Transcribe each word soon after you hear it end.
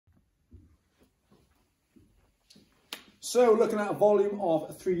So looking at a volume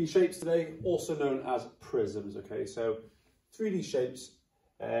of 3D shapes today, also known as prisms, okay? So 3D shapes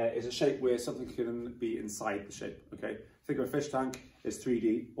is a shape where something can be inside the shape, okay? Think of a fish tank is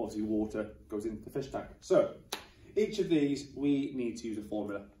 3D, obviously water goes into the fish tank. So each of these, we need to use a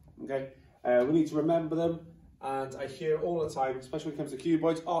formula, okay? We need to remember them, and I hear all the time, especially when it comes to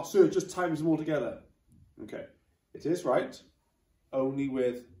cuboids, oh, sir, just times them all together. Okay, it is right, only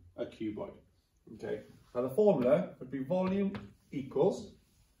with a cuboid, okay? Now the formula would be volume equals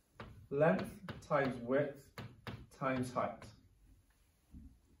length times width times height.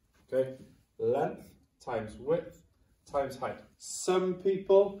 Okay, length times width times height. Some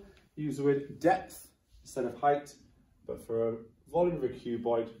people use the word depth instead of height, but for a volume of a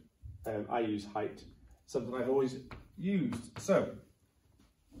cuboid, I use height, something I've always used. So,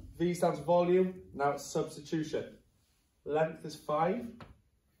 V stands for volume, now it's substitution. Length is 5.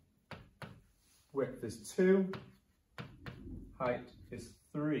 Width is 2, height is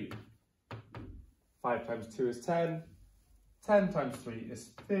 3. 5 times 2 is 10, 10 times 3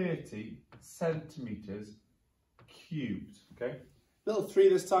 is 30 centimetres cubed, okay? Little 3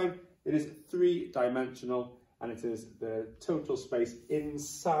 this time, it is 3-dimensional, and it is the total space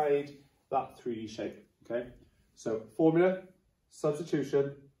inside that 3D shape, okay? So formula,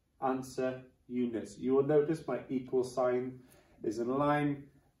 substitution, answer, units. You will notice my equal sign is in line.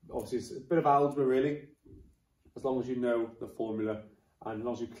 Obviously, it's a bit of algebra, really, as long as you know the formula and as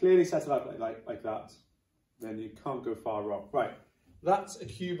long as you clearly set it up like that, then you can't go far wrong. Right, that's a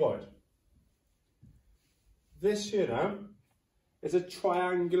cuboid. This here now is a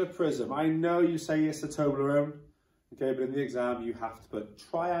triangular prism. I know you say it's a Toblerone, okay, but in the exam you have to put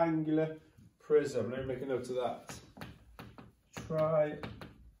triangular prism. Let me make a note of that.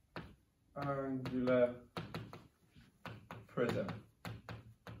 Triangular prism.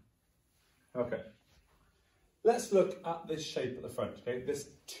 Okay, let's look at this shape at the front, okay?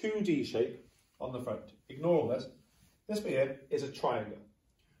 This 2D shape on the front. Ignore all this. This bit here is a triangle.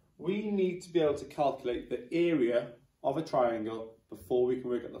 We need to be able to calculate the area of a triangle before we can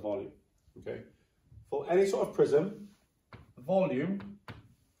work out the volume, okay? For any sort of prism, the volume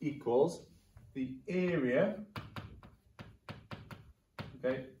equals the area,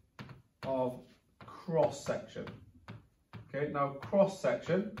 okay, of cross-section. Okay, now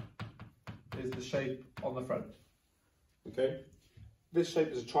cross-section is the shape on the front. Okay, this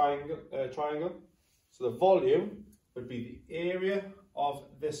shape is a triangle. So the volume would be the area of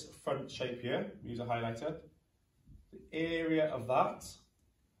this front shape here. Use a highlighter. The area of that,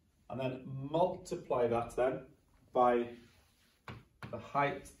 and then multiply that then by the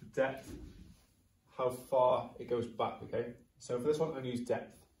height, the depth, how far it goes back. Okay, so for this one, I'm going to use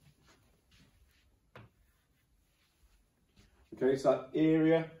depth. Okay, so that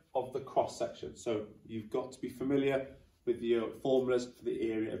area of the cross section. So you've got to be familiar with your formulas for the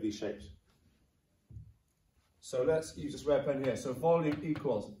area of these shapes. So let's use this red pen here. So volume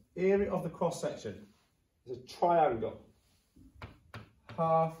equals area of the cross section is a triangle.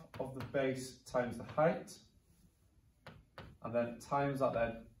 Half of the base times the height, and then times that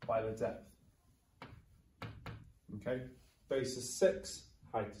then by the depth. Okay, base is 6,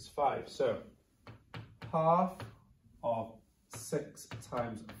 height is 5. So half of 6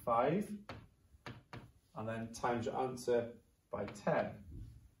 times 5, and then times your answer by 10.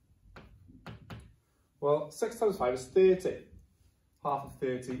 Well, 6 times 5 is 30. Half of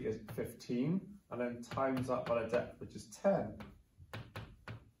 30 is 15, and then times that by the depth, which is 10.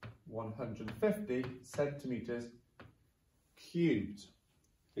 150 centimetres cubed.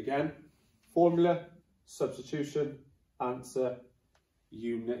 Again, formula, substitution, answer,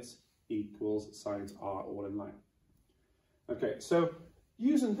 units, equals, signs are all in line. Okay, so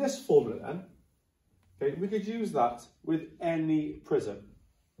using this formula then, okay, we could use that with any prism.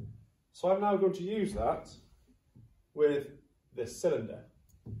 So I'm now going to use that with this cylinder.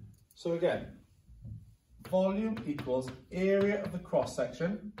 So again, volume equals area of the cross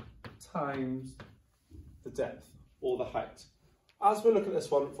section times the depth or the height. As we look at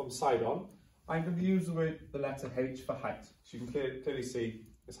this one from side on, I'm going to use the letter H for height. So you can clearly see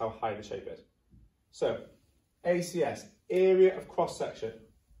is how high the shape is. So ACS, area of cross section.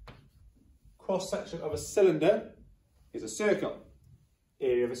 Cross section of a cylinder is a circle.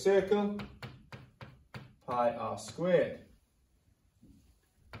 Area of a circle, pi r squared.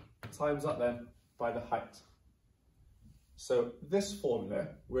 Times that then by the height. So this formula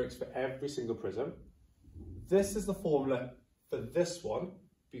works for every single prism. This is the formula for this one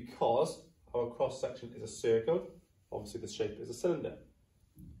because our cross section is a circle. Obviously the shape is a cylinder.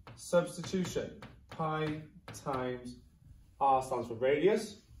 Substitution, pi times r stands for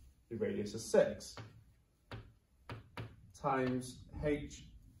radius. The radius is 6. times h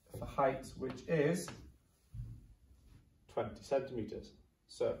for height, which is 20 centimetres.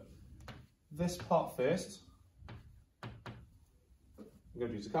 So this part first, I'm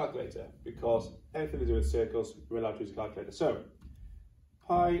going to use a calculator because anything to do with circles, we're allowed to use a calculator. So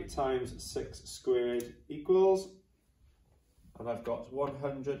pi times 6 squared equals, and I've got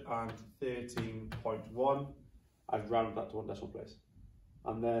 113.1. I've rounded that to one decimal place.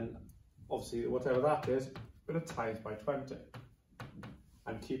 And then obviously whatever that is, we're going to times by 20.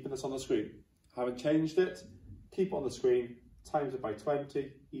 I'm keeping this on the screen. Haven't changed it, keep it on the screen, times it by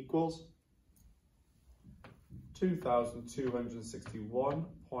 20 equals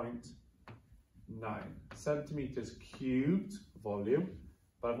 2,261.9 centimetres cubed volume,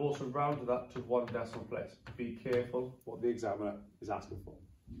 but I've also rounded that to one decimal place. Be careful what the examiner is asking for.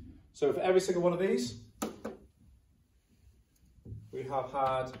 So for every single one of these, we have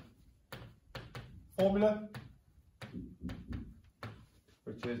had formula,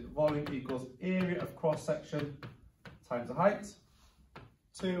 which is volume equals area of cross section times the height.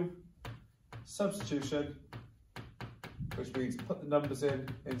 2, substitution, which means put the numbers in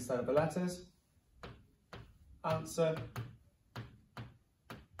instead of the letters. Answer.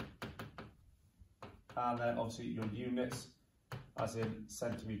 And then obviously your units, as in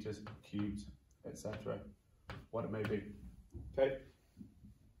centimetres cubed, etc. What it may be. Okay.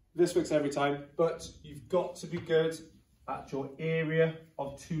 This works every time, but you've got to be good at your area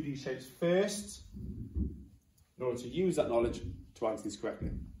of 2D shapes first in order to use that knowledge to answer these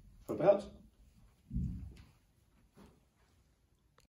correctly. Hope it helps.